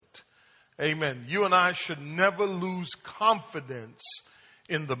Amen. You and I should never lose confidence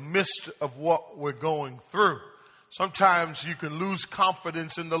in the midst of what we're going through. Sometimes you can lose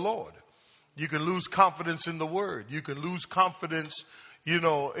confidence in the Lord. You can lose confidence in the word. You can lose confidence,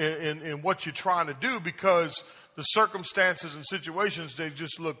 in what you're trying to do because the circumstances and situations, they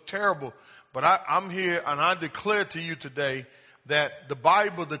just look terrible. But I'm here and I declare to you today that the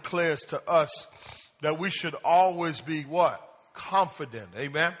Bible declares to us that we should always be what? Confident.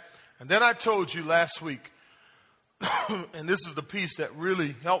 Amen. And then I told you last week, and this is the piece that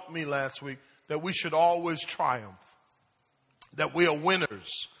really helped me last week, that we should always triumph. That we are winners.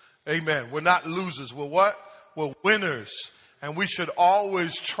 Amen. We're not losers. We're what? We're winners. And we should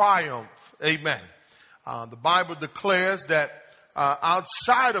always triumph. Amen. The Bible declares that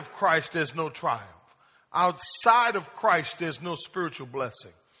outside of Christ, there's no triumph. Outside of Christ, there's no spiritual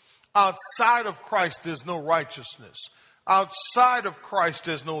blessing. Outside of Christ, there's no righteousness. Outside of Christ,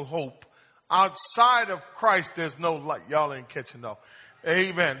 there's no hope. Outside of Christ, there's no light. Y'all ain't catching up.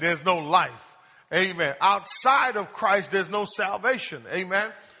 Amen. There's no life. Amen. Outside of Christ, there's no salvation.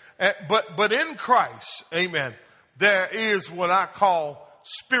 Amen. But in Christ, amen, there is what I call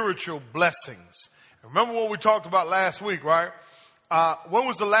spiritual blessings. Remember what we talked about last week, right? When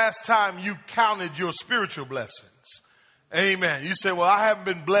was the last time you counted your spiritual blessings? Amen. You say, well, I haven't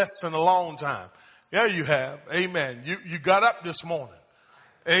been blessed in a long time. Yeah, you have. Amen. You got up this morning.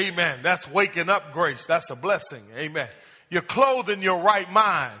 Amen. That's waking up grace. That's a blessing. Amen. You're clothed in your right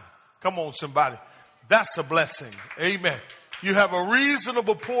mind. Come on, somebody. That's a blessing. Amen. You have a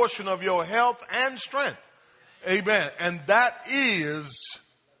reasonable portion of your health and strength. Amen. And that is,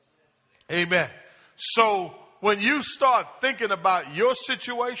 amen. So when you start thinking about your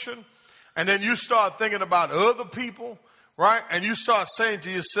situation and then you start thinking about other people, right? And you start saying to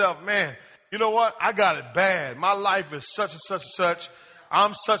yourself, man, you know what? I got it bad. My life is such and such and such.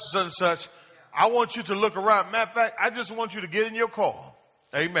 I'm such and such and such. I want you to look around. Matter of fact, I just want you to get in your car.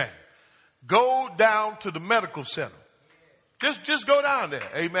 Amen. Go down to the medical center. Just go down there.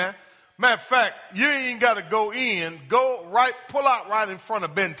 Amen. Matter of fact, you ain't got to go in. Pull out right in front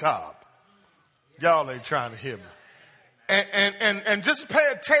of Ben Taub. Y'all ain't trying to hear me. And just pay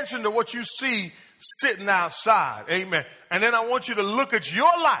attention to what you see sitting outside. Amen. And then I want you to look at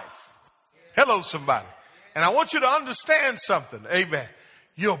your life. Hello, somebody. And I want you to understand something. Amen.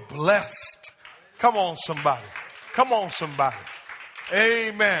 You're blessed. Come on, somebody. Come on, somebody.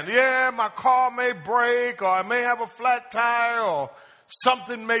 Amen. Yeah, my car may break or I may have a flat tire or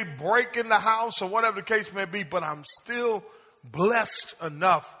something may break in the house or whatever the case may be, but I'm still blessed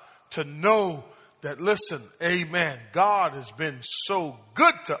enough to know that, listen, amen, God has been so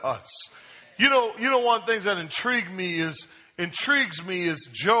good to us. You know, one of the things that intrigues me is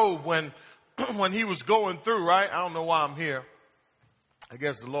Job when he was going through, right? I don't know why I'm here. I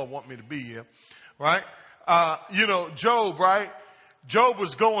guess the Lord want me to be here, right? Job, right? Job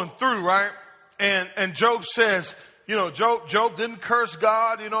was going through, right? And Job says, Job didn't curse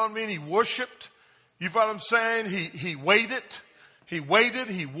God, you know what I mean? He worshiped. You follow what I'm saying? He waited. He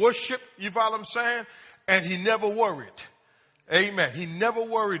worshiped. You follow what I'm saying? And he never worried. Amen. He never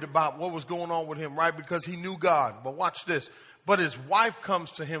worried about what was going on with him, right? Because he knew God. But watch this. But his wife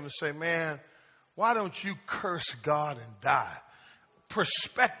comes to him and say, man, why don't you curse God and die?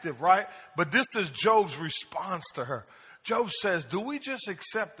 Perspective, right? But this is Job's response to her. Job says, do we just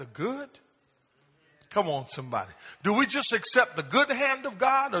accept the good? Come on, somebody. Do we just accept the good hand of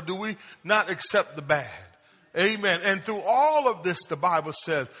God or do we not accept the bad? Amen. And through all of this, the Bible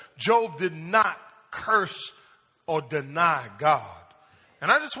says, Job did not curse or deny God. And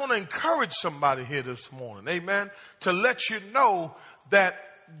I just want to encourage somebody here this morning, amen, to let you know that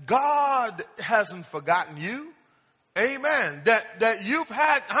God hasn't forgotten you. Amen. That you've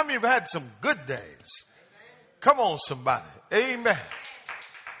had, how many have had some good days? Come on, somebody. Amen.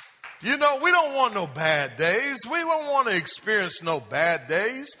 We don't want no bad days. We don't want to experience no bad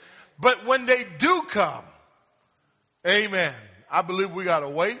days. But when they do come, amen, I believe we got to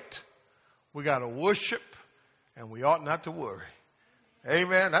wait. We got to worship. And we ought not to worry.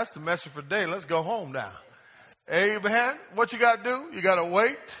 Amen. That's the message for today. Let's go home now. Amen. What you got to do? You got to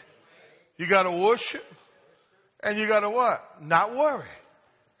wait. You got to worship. And you got to what? Not worry.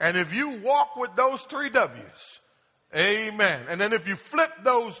 And if you walk with those 3 W's, amen. And then if you flip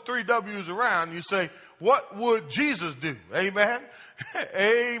those 3 W's around, you say, what would Jesus do? Amen.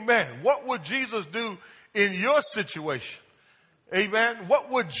 Amen. What would Jesus do in your situation? Amen.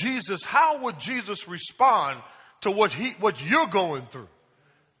 How would Jesus respond to what you're going through?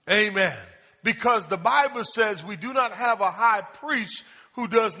 Amen. Because the Bible says we do not have a high priest who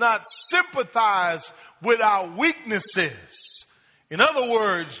does not sympathize with our weaknesses. In other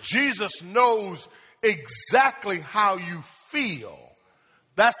words, Jesus knows exactly how you feel.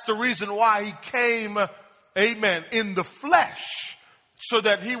 That's the reason why he came, amen, in the flesh, so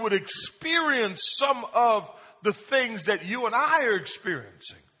that he would experience some of the things that you and I are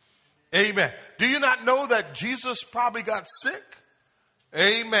experiencing. Amen. Do you not know that Jesus probably got sick?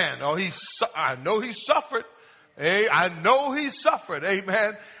 Amen. Oh, I know he suffered. I know he suffered.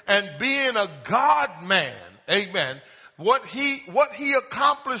 Amen. And being a God man, amen, what he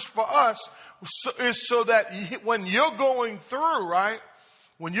accomplished for us is so that when you're going through, right?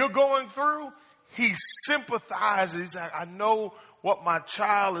 When you're going through, he sympathizes. I know what my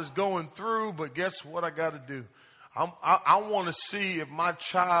child is going through, but guess what I got to do? I want to see if my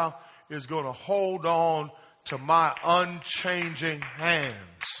child is going to hold on to my unchanging hands.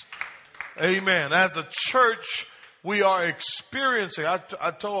 Amen. As a church, we are experiencing,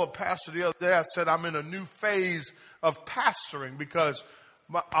 I told a pastor the other day, I said, I'm in a new phase of pastoring because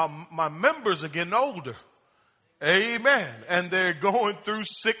my members are getting older. Amen. And they're going through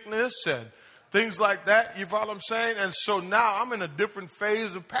sickness and things like that. You follow what I'm saying? And so now I'm in a different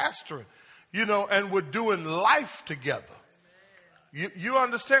phase of pastoring, and we're doing life together. You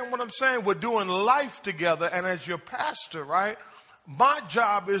understand what I'm saying? We're doing life together. And as your pastor, right, my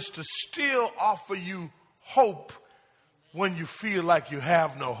job is to still offer you hope when you feel like you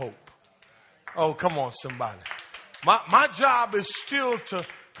have no hope. Oh, come on, somebody. My job is still to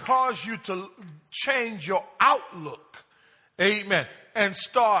cause you to change your outlook. Amen. And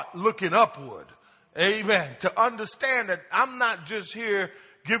start looking upward. Amen. To understand that I'm not just here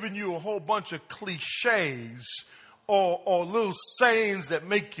giving you a whole bunch of cliches or little sayings that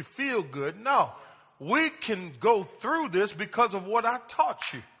make you feel good. No, we can go through this because of what I taught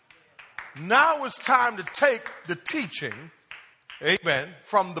you. Now it's time to take the teaching, amen,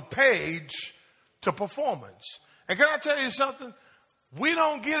 from the page to performance. And can I tell you something? We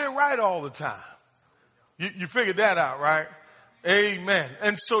don't get it right all the time. You figured that out, right? Amen.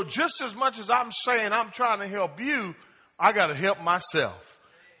 And so just as much as I'm saying I'm trying to help you, I got to help myself.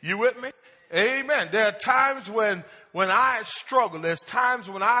 You with me? Amen. There are times when I struggle. There's times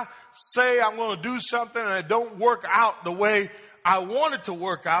when I say I'm going to do something and it don't work out the way I want it to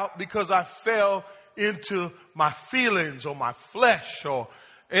work out because I fell into my feelings or my flesh or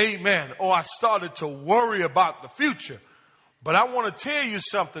I started to worry about the future. But I want to tell you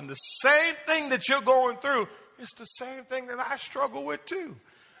something. The same thing that you're going through is the same thing that I struggle with too.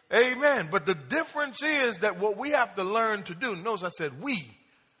 Amen. But the difference is that what we have to learn to do, notice I said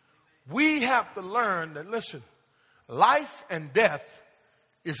we have to learn that, listen, life and death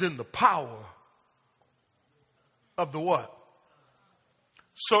is in the power of the what?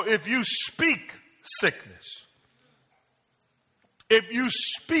 So if you speak sickness, if you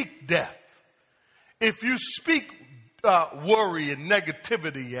speak death, if you speak worry and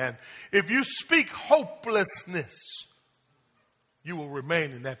negativity, and if you speak hopelessness, you will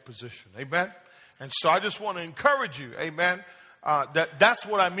remain in that position. Amen. And so I just want to encourage you. Amen. That's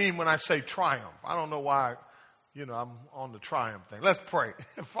what I mean when I say triumph. I don't know why, I'm on the triumph thing. Let's pray.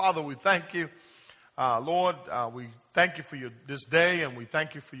 Father, we thank you. Lord, we thank you for this day, and we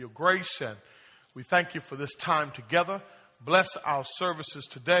thank you for your grace, and we thank you for this time together. Bless our services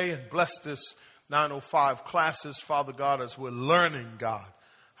today and bless this 905 classes, Father God, as we're learning, God,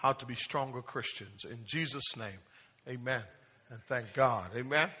 how to be stronger Christians. In Jesus' name, amen. And thank God.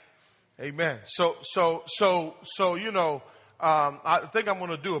 Amen. Amen. So, I think I'm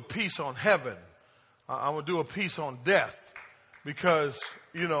going to do a piece on heaven. I'm going to do a piece on death because,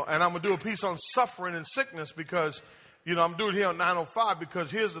 and I'm going to do a piece on suffering and sickness because, I'm doing it here on 905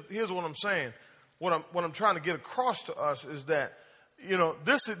 because here's what I'm saying. What I'm trying to get across to us is that,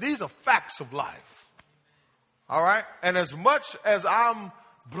 these are facts of life. All right. And as much as I'm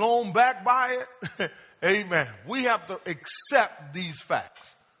blown back by it, amen, we have to accept these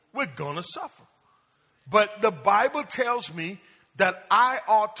facts. We're going to suffer. But the Bible tells me that I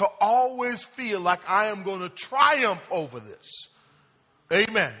ought to always feel like I am going to triumph over this.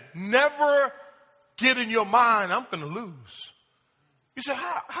 Amen. Never get in your mind, I'm going to lose. You say,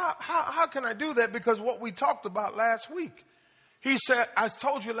 how can I do that? Because what we talked about last week. He said, I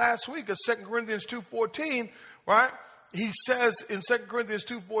told you last week in 2 Corinthians 2:14, right? He says in 2 Corinthians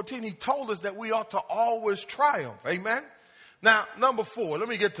 2:14, he told us that we ought to always triumph. Amen. Now, number 4, let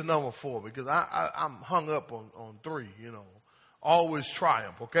me get to number 4 because I'm hung up on 3, always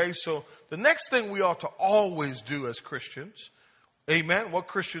triumph. Okay. So the next thing we ought to always do as Christians, amen, what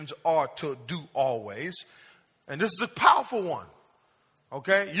Christians are to do always. And this is a powerful one.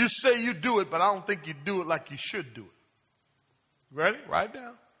 Okay. You say you do it, but I don't think you do it like you should do it. Ready? Write it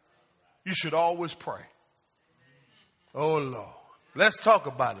down. You should always pray. Oh, Lord. Let's talk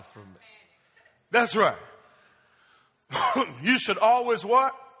about it for a minute. That's right. You should always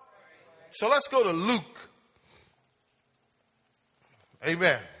what? So let's go to Luke.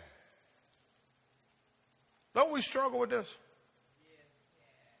 Amen. Don't we struggle with this?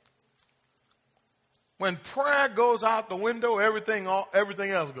 When prayer goes out the window, everything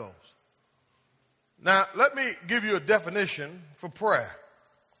else goes. Now, let me give you a definition for prayer.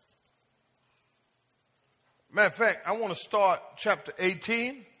 Matter of fact, I want to start chapter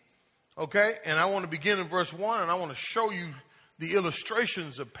 18, okay? And I want to begin in verse 1, and I want to show you the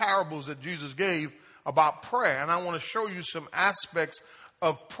illustrations of parables that Jesus gave about prayer. And I want to show you some aspects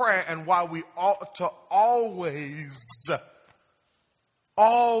of prayer and why we ought to always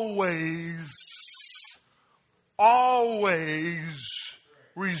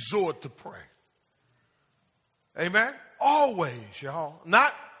resort to prayer. Amen? Always, y'all.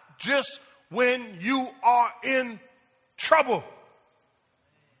 Not just when you are in trouble.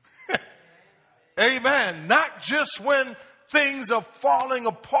 Amen. Not just when things are falling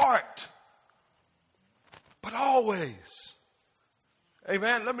apart, but always.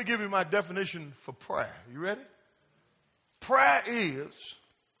 Amen. Let me give you my definition for prayer. You ready? Prayer is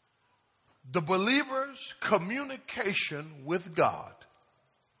the believer's communication with God.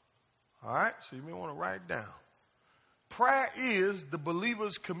 All right? So you may want to write it down. Prayer is the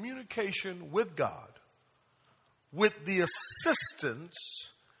believer's communication with God with the assistance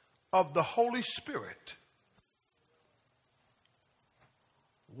of the Holy Spirit,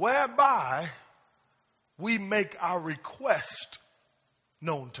 whereby we make our request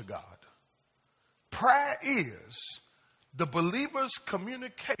known to God. Prayer is the believer's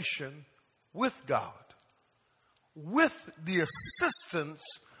communication with God with the assistance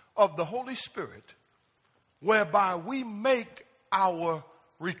of the Holy Spirit, whereby we make our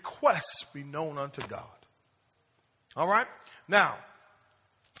requests be known unto God. All right? Now,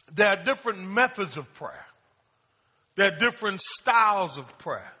 there are different methods of prayer. There are different styles of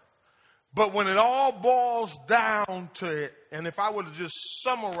prayer. But when it all boils down to it, and if I were to just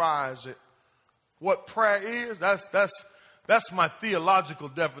summarize it, what prayer is, that's my theological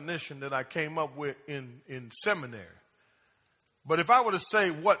definition that I came up with in seminary. But if I were to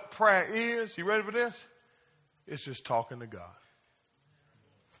say what prayer is, you ready for this? It's just talking to God.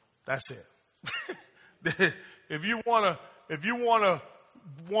 That's it. If you want an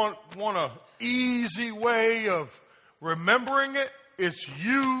easy way of remembering it, it's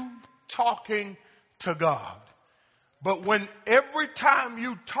you talking to God. But when every time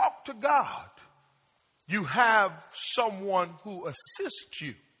you talk to God, you have someone who assists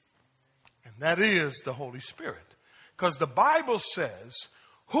you, and that is the Holy Spirit. Because the Bible says,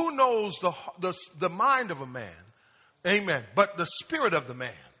 who knows the mind of a man? Amen. But the spirit of the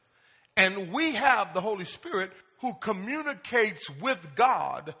man. And we have the Holy Spirit who communicates with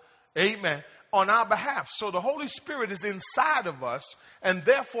God, amen, on our behalf. So the Holy Spirit is inside of us, and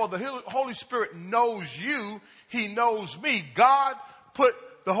therefore the Holy Spirit knows you. He knows me. God put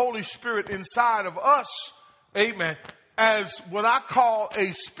the Holy Spirit inside of us, amen, as what I call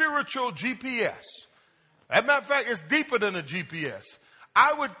a spiritual GPS. As a matter of fact, it's deeper than a GPS.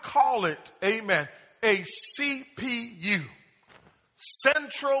 I would call it, amen, a CPU,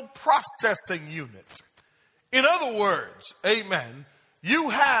 Central Processing Unit. In other words, amen,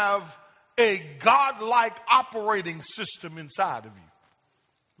 you have a God-like operating system inside of you.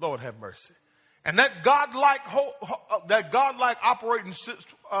 Lord have mercy. And that God-like operating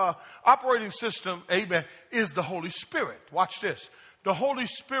system, amen, is the Holy Spirit. Watch this. The Holy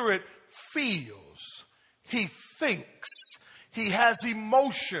Spirit feels. He thinks. He has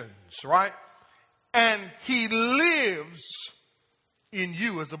emotions, right? And he lives in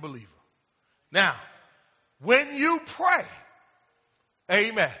you as a believer. Now, when you pray,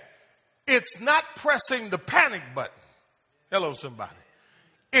 amen, it's not pressing the panic button. Hello, somebody.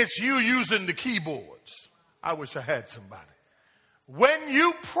 It's you using the keyboards. I wish I had somebody. When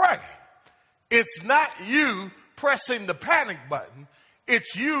you pray, it's not you pressing the panic button.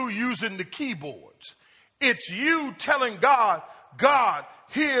 It's you using the keyboards. It's you telling God, God,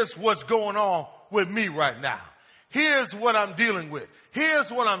 here's what's going on with me right now. Here's what I'm dealing with. Here's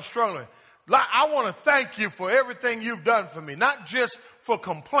what I'm struggling. I want to thank you for everything you've done for me. Not just for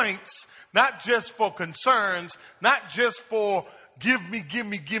complaints, not just for concerns, not just for give me,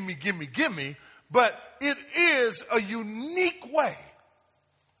 but it is a unique way.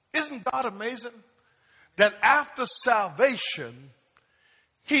 Isn't God amazing? That after salvation,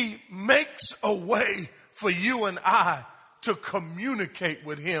 he makes a way for you and I to communicate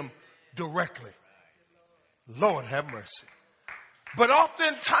with him directly. Lord have mercy. But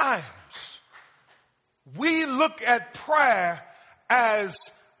oftentimes, we look at prayer as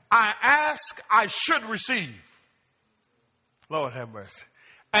I ask, I should receive. Lord have mercy.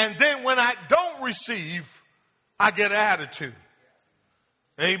 And then when I don't receive, I get an attitude.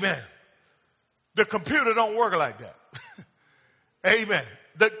 Amen. The computer don't work like that. Amen.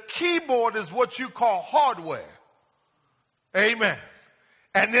 The keyboard is what you call hardware. Amen.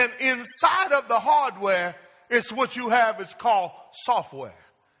 And then inside of the hardware, it's what you have is called software.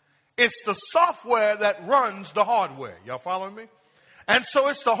 It's the software that runs the hardware. Y'all following me? And so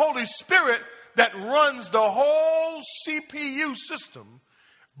it's the Holy Spirit that runs the whole CPU system.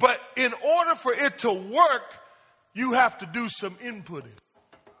 But in order for it to work, you have to do some inputting.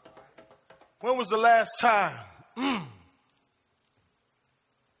 When was the last time?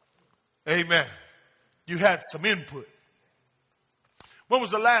 Amen. You had some input. When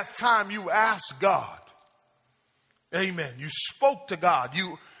was the last time you asked God? Amen. You spoke to God.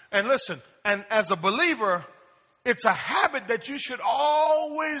 And listen, and as a believer, it's a habit that you should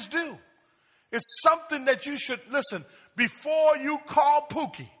always do. It's something that you should, listen, before you call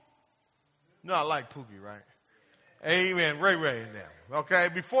Pookie. No, I like Pookie, right? Amen. Ray in there. Okay.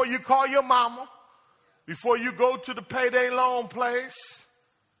 Before you call your mama, before you go to the payday loan place,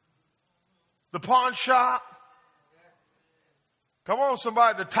 the pawn shop, come on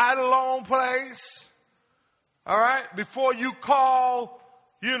somebody, the title loan place. All right. Before you call,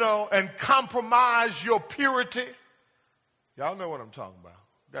 and compromise your purity. Y'all know what I'm talking about.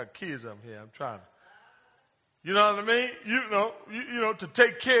 Got kids up here. I'm trying to, you know what I mean? To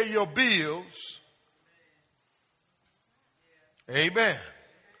take care of your bills. Amen.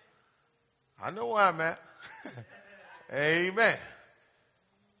 I know where I'm at. Amen.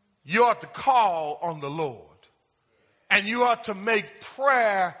 You ought to call on the Lord. And you ought to make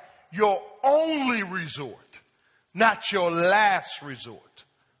prayer your only resort, not your last resort.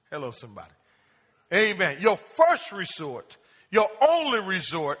 Hello, somebody. Amen. Your first resort, your only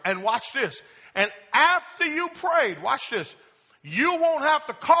resort. And watch this. And after you prayed, watch this, you won't have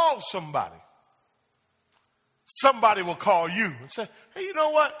to call somebody. Somebody will call you and say, hey, you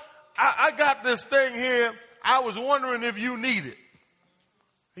know what? I got this thing here. I was wondering if you need it.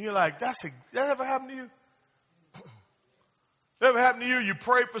 And you're like, that ever happened to you? That ever happened to you? You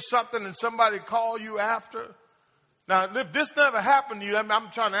pray for something and somebody call you after? Now, if this never happened to you,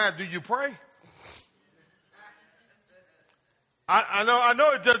 I'm trying to ask, do you pray? I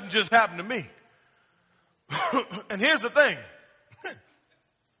know it doesn't just happen to me. And here's the thing.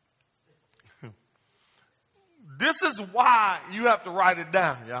 This is why you have to write it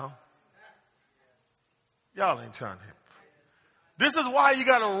down, y'all. Y'all ain't trying to help. This is why you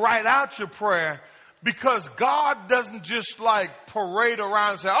got to write out your prayer, because God doesn't just parade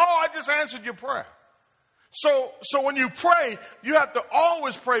around and say, oh, I just answered your prayer. So when you pray, you have to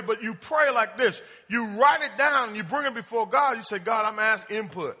always pray, but you pray like this. You write it down and you bring it before God. You say, God, I'm asking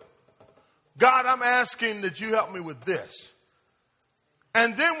input. God, I'm asking that you help me with this.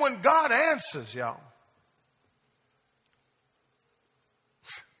 And then when God answers, y'all,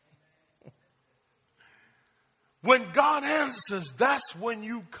 when God answers, that's when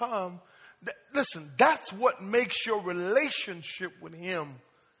you come. Listen, that's what makes your relationship with Him.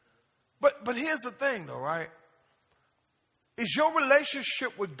 But here's the thing though, right? Is your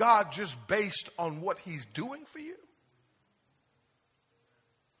relationship with God just based on what He's doing for you?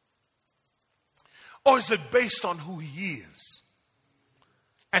 Or is it based on who He is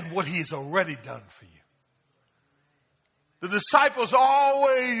and what He has already done for you? The disciples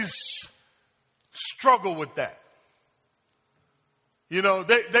always struggle with that.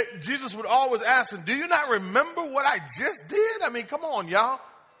 Jesus would always ask them, do you not remember what I just did? I mean, come on, y'all.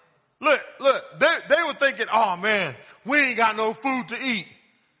 Look, they were thinking, oh man, we ain't got no food to eat.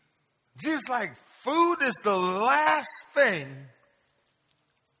 Jesus food is the last thing.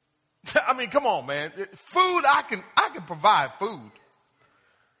 I mean, come on, man. Food, I can provide food.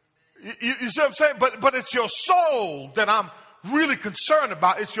 You see what I'm saying? But it's your soul that I'm really concerned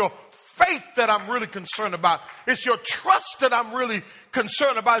about. It's your faith that I'm really concerned about. It's your trust that I'm really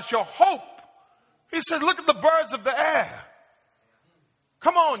concerned about. It's your hope. He says, look at the birds of the air.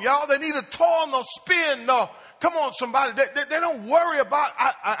 Come on, y'all. They neither toil nor spin. No, come on, somebody. They don't worry about.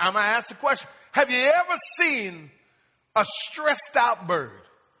 I'm going to ask the question. Have you ever seen a stressed out bird?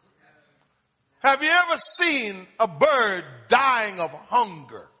 Have you ever seen a bird dying of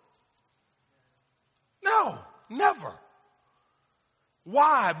hunger? No, never.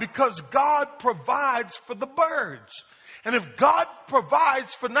 Why? Because God provides for the birds. And if God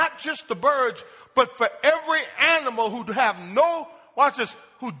provides for not just the birds, but for every animal who have no, watch this,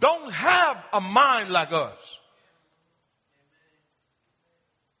 who don't have a mind like us.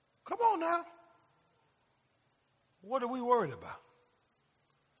 Come on now. What are we worried about?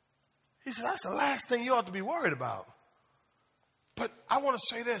 He said, that's the last thing you ought to be worried about. But I want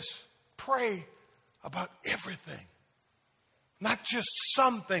to say this. Pray about everything. Not just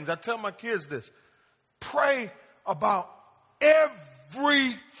some things. I tell my kids this. Pray about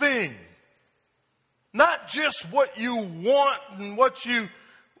everything. Not just what you want and what you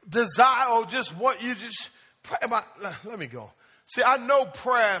desire or just what you just pray about. Let me go. See, I know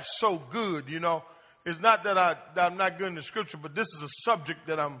prayer is so good, you know. It's not that I'm not good in the scripture, but this is a subject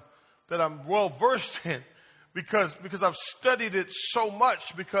that I'm well versed in because I've studied it so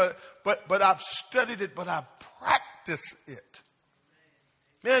much but I've studied it, but I've practiced it.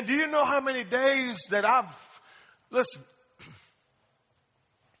 Man, do you know how many days that listen,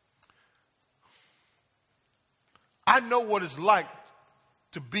 I know what it's like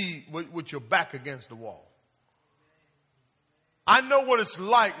to be with your back against the wall. I know what it's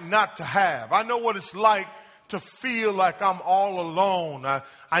like not to have. I know what it's like to feel like I'm all alone.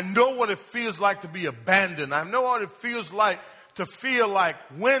 I know what it feels like to be abandoned. I know what it feels like to feel like,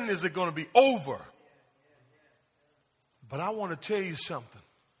 when is it going to be over? But I want to tell you something.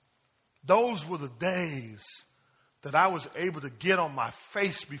 Those were the days that I was able to get on my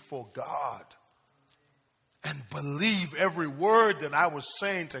face before God and believe every word that I was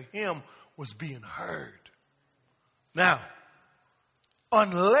saying to him was being heard. Now,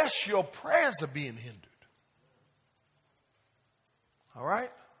 unless your prayers are being hindered. All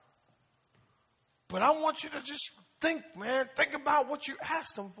right? But I want you to just think, man. Think about what you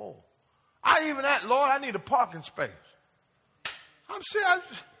asked him for. I even asked, Lord, I need a parking space. I'm serious.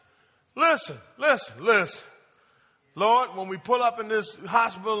 Listen. Lord, when we pull up in this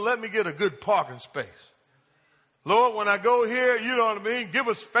hospital, let me get a good parking space. Lord, when I go here, you know what I mean? Give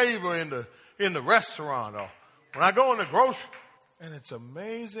us favor in the restaurant or when I go in the grocery. And it's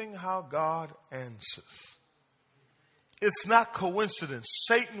amazing how God answers. It's not coincidence.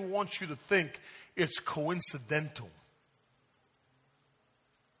 Satan wants you to think it's coincidental.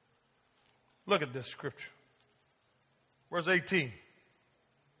 Look at this scripture. Verse 18.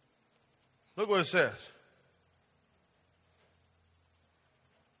 Look what it says.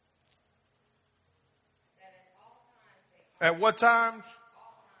 At what times?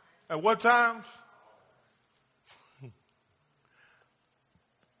 At what times?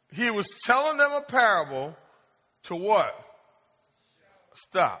 He was telling them a parable to what?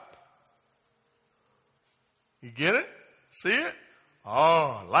 Stop. You get it? See it?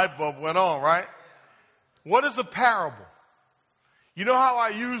 Oh, light bulb went on, right? What is a parable? You know how I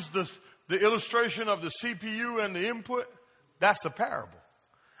use the illustration of the CPU and the input? That's a parable.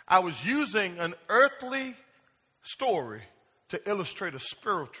 I was using an earthly story to illustrate a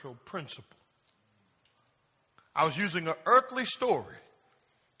spiritual principle. I was using an earthly story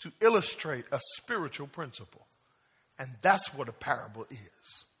to illustrate a spiritual principle. And that's what a parable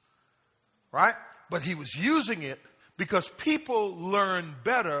is. Right? But he was using it because people learn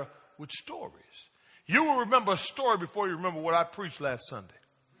better with stories. You will remember a story before you remember what I preached last Sunday.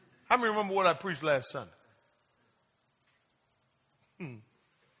 How many remember what I preached last Sunday?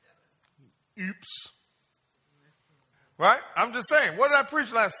 Oops. Right? I'm just saying, what did I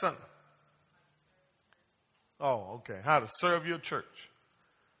preach last Sunday? Oh, okay. How to serve your church.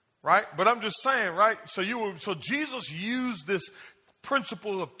 Right? But I'm just saying, right? So Jesus used this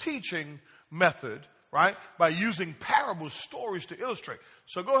principle of teaching method, right? By using parables, stories to illustrate.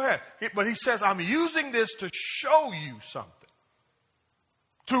 So go ahead. But he says, I'm using this to show you something.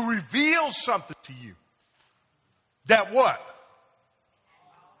 To reveal something to you. That what?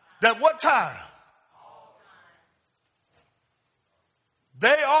 That what time?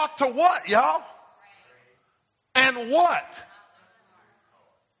 They ought to what, y'all? And what?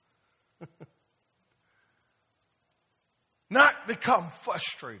 Not become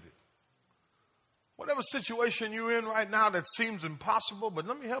frustrated. Whatever situation you're in right now that seems impossible, but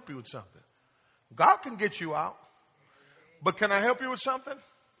let me help you with something. God can get you out. But can I help you with something?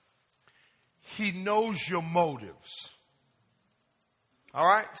 He knows your motives. All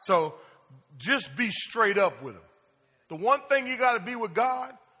right? So just be straight up with him. The one thing you got to be with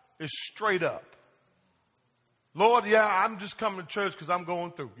God is straight up. Lord, yeah, I'm just coming to church because I'm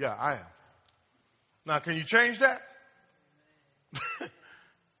going through. Yeah, I am. Now, can you change that?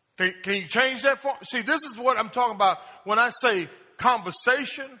 Can you change that for me? See, this is what I'm talking about when I say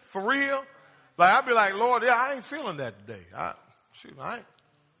conversation for real. Like, I'll be like, Lord, yeah, I ain't feeling that today. I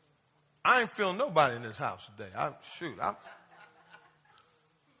ain't feeling nobody in this house today. I'm serious.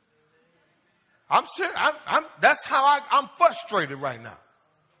 That's how I'm frustrated right now.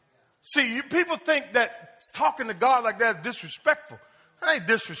 See, people think that talking to God like that is disrespectful. That ain't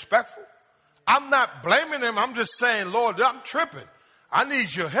disrespectful. I'm not blaming him. I'm just saying, Lord, I'm tripping. I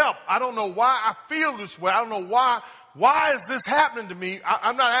need your help. I don't know why I feel this way. I don't know why is this happening to me?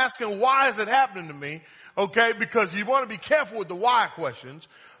 I'm not asking why is it happening to me, okay, because you want to be careful with the why questions.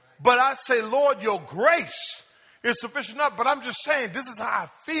 But I say, Lord, your grace is sufficient enough. But I'm just saying, this is how I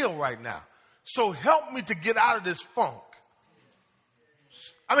feel right now. So help me to get out of this funk.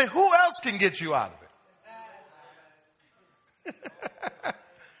 I mean, who else can get you out of it?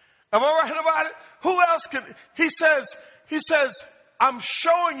 Am I right about it? Who else can? He says, I'm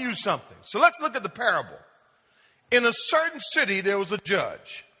showing you something. So let's look at the parable. In a certain city, there was a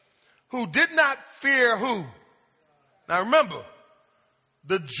judge who did not fear who? Now remember,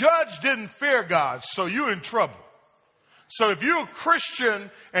 the judge didn't fear God, so you're in trouble. So if you're a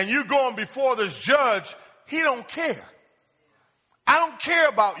Christian and you're going before this judge, he don't care. I don't care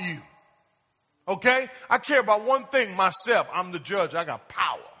about you. Okay? I care about one thing, myself. I'm the judge. I got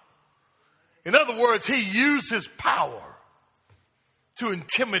power. In other words, he used his power to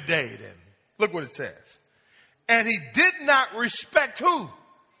intimidate him. Look what it says. And he did not respect who?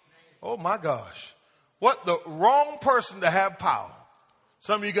 Oh my gosh. What the wrong person to have power.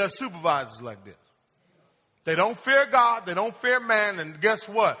 Some of you got supervisors like this. They don't fear God. They don't fear man. And guess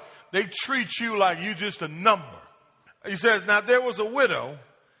what? They treat you like you just a number. He says, now there was a widow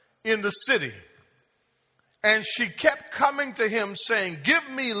in the city, and she kept coming to him saying, give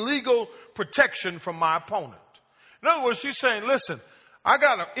me legal protection from my opponent. In other words, she's saying, listen, I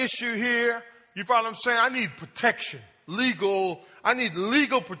got an issue here. You follow what I'm saying? I need protection. I need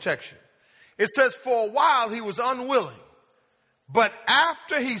legal protection. It says for a while he was unwilling. But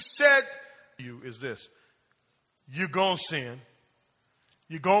after he said, is this, you're going to sin.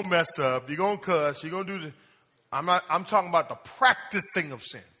 You're going to mess up. You're going to cuss. You're going to do this. I'm talking about the practicing of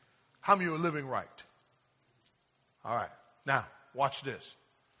sin. How many of you are living right? All right. Now, watch this.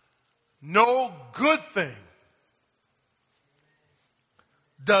 No good thing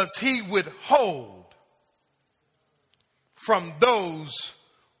does he withhold from those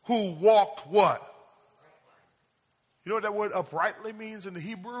who walked what? You know what that word uprightly means in the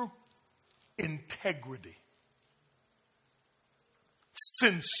Hebrew? Integrity.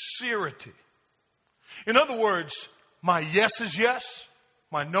 Sincerity. In other words, my yes is yes,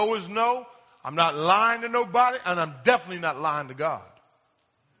 my no is no. I'm not lying to nobody, and I'm definitely not lying to God.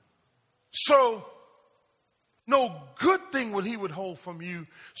 So, no good thing would he withhold from you.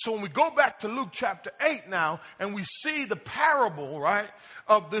 So when we go back to Luke chapter 8 now, and we see the parable, right,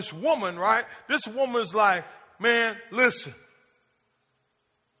 of this woman, right? This woman's like, man, listen.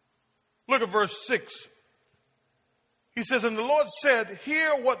 Look at verse 6. He says, and the Lord said,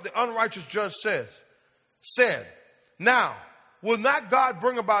 hear what the unrighteous judge said, now, will not God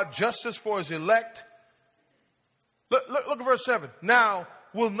bring about justice for his elect? Look at verse 7. Now,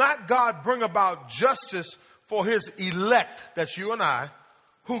 will not God bring about justice for his elect, that's you and I,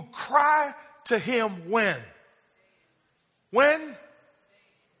 who cry to him when? When?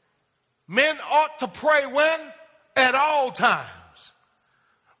 Men ought to pray when? At all times.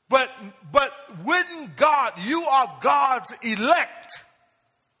 But wouldn't God, you are God's elect.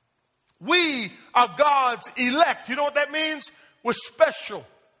 We are God's elect. You know what that means? We're special.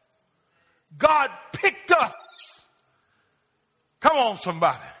 God picked us. Come on,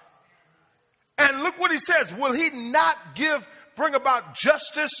 somebody. And look what he says. Will he not bring about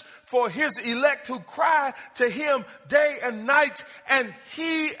justice for his elect who cry to him day and night? And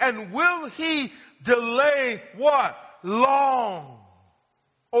will he delay what? Long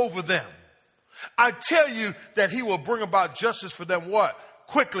over them. I tell you that he will bring about justice for them what?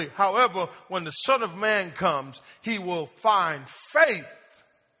 Quickly. However, when the Son of Man comes, he will find faith.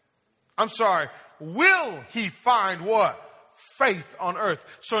 Will he find what? Faith on earth.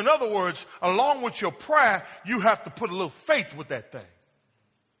 So in other words, along with your prayer, you have to put a little faith with that thing.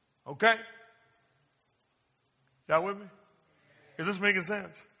 Okay? Y'all with me? Is this making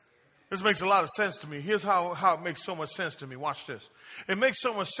sense? This makes a lot of sense to me. Here's how it makes so much sense to me. Watch this. It makes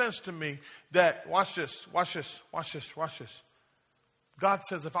so much sense to me that, watch this. God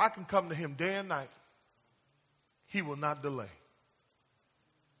says, if I can come to him day and night, he will not delay.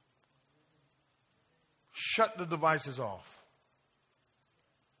 Shut the devices off.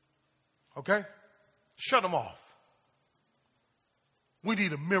 Okay? Shut them off. We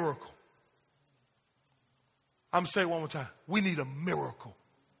need a miracle. I'm saying it one more time. We need a miracle.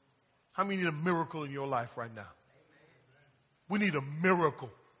 How many need a miracle in your life right now? We need a miracle.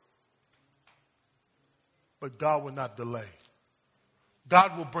 But God will not delay.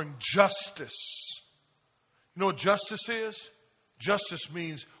 God will bring justice. You know what justice is? Justice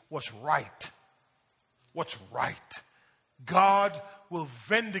means what's right. What's right. God will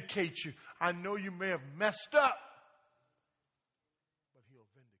vindicate you. I know you may have messed up.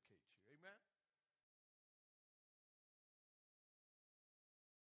 vindicates you. Amen.